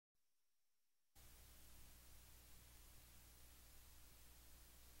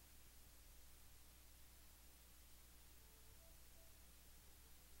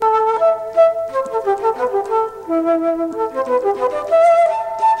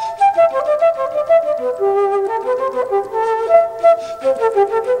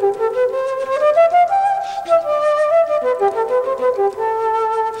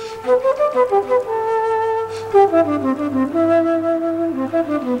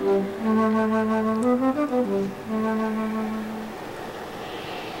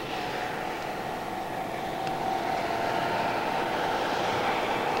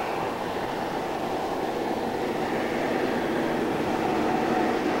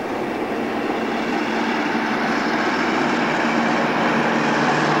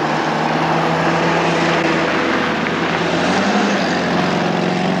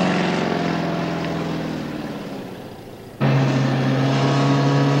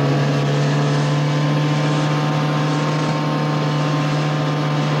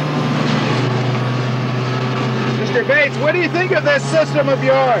Mr. Bates, what do you think of this system of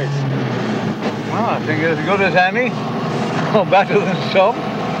yours? Well, I think it's as good as any, or better than some.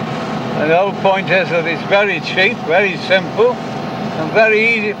 And the whole point is that it's very cheap, very simple, and very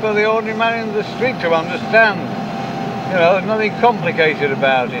easy for the ordinary man in the street to understand. You know, there's nothing complicated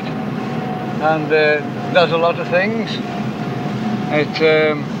about it. And does a lot of things. It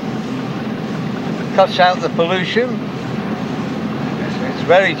cuts out the pollution. It's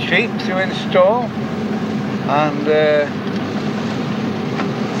very cheap to install. And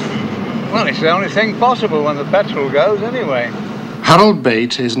well, it's the only thing possible when the petrol goes anyway. Harold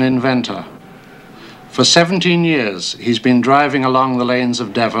Bate is an inventor. For 17 years, he's been driving along the lanes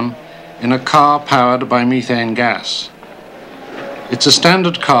of Devon in a car powered by methane gas. It's a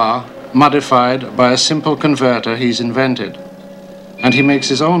standard car modified by a simple converter he's invented, and he makes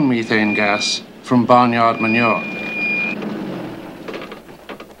his own methane gas from barnyard manure.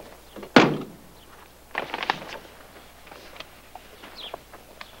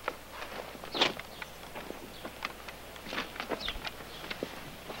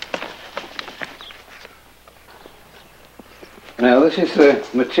 Now, this is the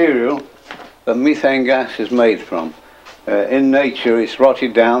material that methane gas is made from. In nature, it's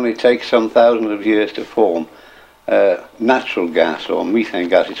rotted down. It takes some thousands of years to form. Natural gas or methane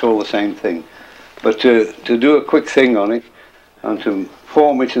gas, it's all the same thing. But to do a quick thing on it, and to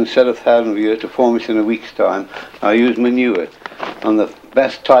form it instead of thousands of years, to form it in a week's time, I use manure. And the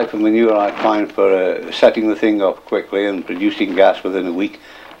best type of manure I find for setting the thing up quickly and producing gas within a week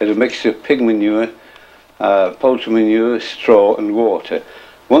is a mixture of pig manure, poultry manure, straw and water.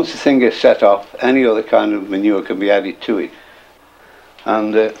 Once the thing is set off, any other kind of manure can be added to it.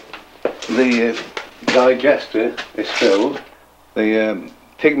 And the digester is filled. The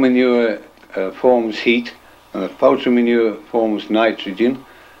pig manure forms heat, and the poultry manure forms nitrogen,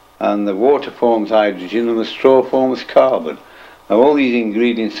 and the water forms hydrogen, and the straw forms carbon. Now all these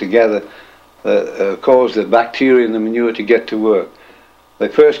ingredients together cause the bacteria in the manure to get to work. They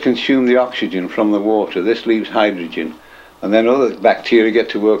first consume the oxygen from the water. This leaves hydrogen. And then other bacteria get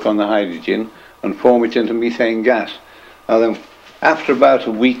to work on the hydrogen and form it into methane gas. Now then, after about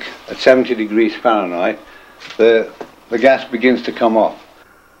a week at 70 degrees Fahrenheit, the gas begins to come off.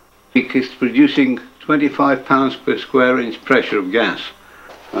 It's producing 25 pounds per square inch pressure of gas.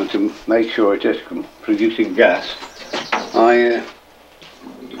 And to make sure it is producing gas, I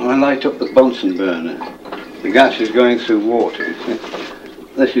light up the Bunsen burner. The gas is going through water, you see.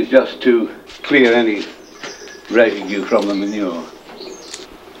 This is just to clear any residue from the manure.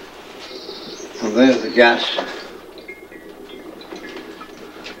 And there's the gas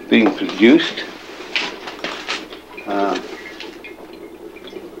being produced.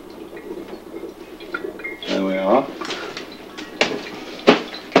 There we are.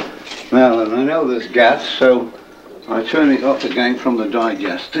 Now I know there's gas, so I turn it off again from the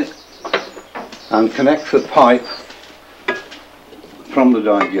digester and connect the pipe from the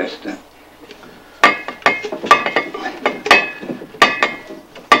digester.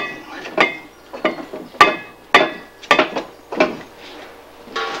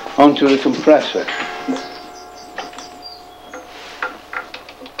 Onto the compressor.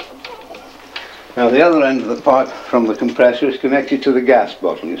 Now the other end of the pipe from the compressor is connected to the gas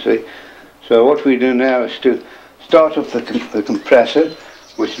bottle, you see. So what we do now is to start up the compressor,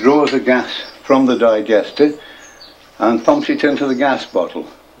 which draws the gas from the digester and pumps it into the gas bottle.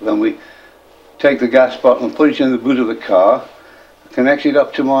 Then we take the gas bottle and put it in the boot of the car, connect it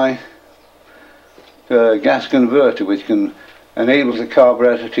up to my gas converter, which enables the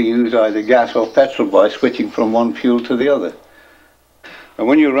carburetor to use either gas or petrol by switching from one fuel to the other. And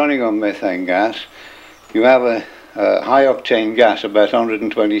when you're running on methane gas, you have a high octane gas, about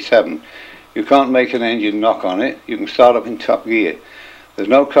 127. You can't make an engine knock on it. You can start up in top gear. There's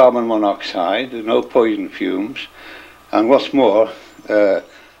no carbon monoxide, there's no poison fumes, and what's more, a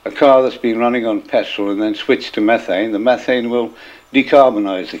car that's been running on petrol and then switched to methane, the methane will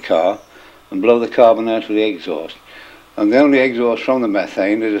decarbonize the car and blow the carbon out of the exhaust. And the only exhaust from the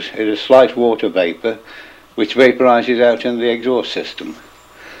methane is a slight water vapour which vaporizes out in the exhaust system.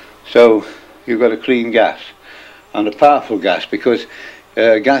 So you've got a clean gas and a powerful gas, because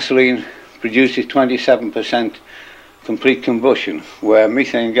gasoline produces 27% complete combustion, where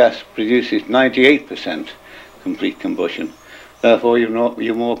methane gas produces 98% complete combustion. Therefore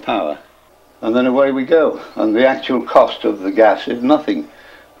you're more power. And then away we go. And the actual cost of the gas is nothing,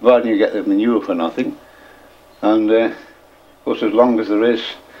 providing you get the manure for nothing. And of course, as long as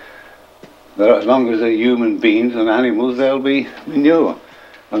as long as there are human beings and animals, there'll be manure.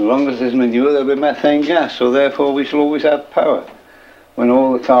 And as long as there's manure, there'll be methane gas. So therefore we shall always have power when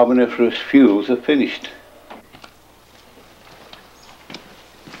all the carboniferous fuels are finished.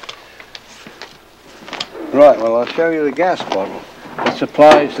 Right, well, I'll show you the gas bottle that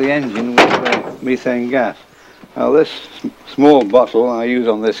supplies the engine with methane gas. Now this small bottle I use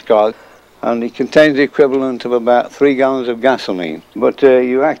on this car, and it contains the equivalent of about 3 gallons of gasoline. But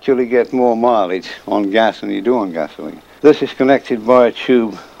you actually get more mileage on gas than you do on gasoline. This is connected by a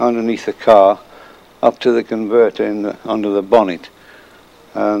tube underneath the car up to the converter under the bonnet.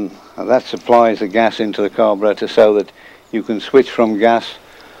 And that supplies the gas into the carburetor so that you can switch from gas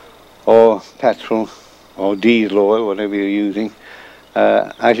or petrol or diesel oil, whatever you're using,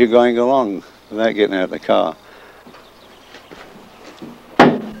 as you're going along without getting out of the car.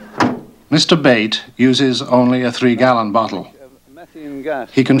 Mr. Bate uses only a 3-gallon bottle.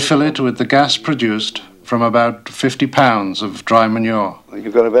 He can fill it with the gas produced from about 50 pounds of dry manure.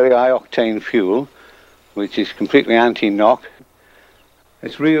 You've got a very high octane fuel, which is completely anti-knock.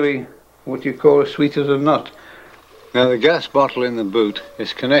 It's really what you call as sweet as a nut. Now the gas bottle in the boot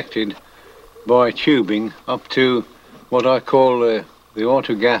is connected by tubing up to what I call the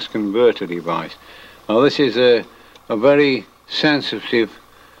auto gas converter device. Now this is a very sensitive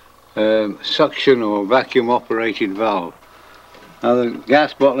suction or vacuum operated valve. Now the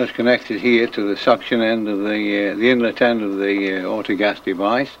gas bottle is connected here to the suction end of the inlet end of the auto gas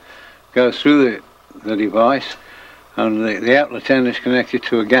device, goes through the device, and the outlet end is connected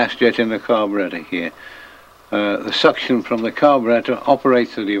to a gas jet in the carburetor here. The suction from the carburetor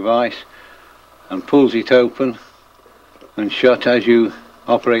operates the device and pulls it open and shut as you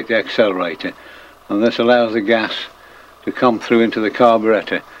operate the accelerator, and this allows the gas to come through into the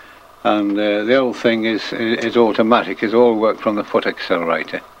carburetor. And the whole thing is automatic. It's all work from the foot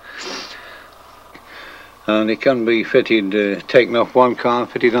accelerator, and it can be fitted, taken off one car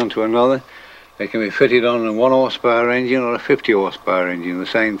and fitted onto another. It can be fitted on a 1 horsepower engine or a 50 horsepower engine, the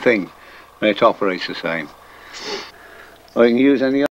same thing, and it operates the same. Or you can use any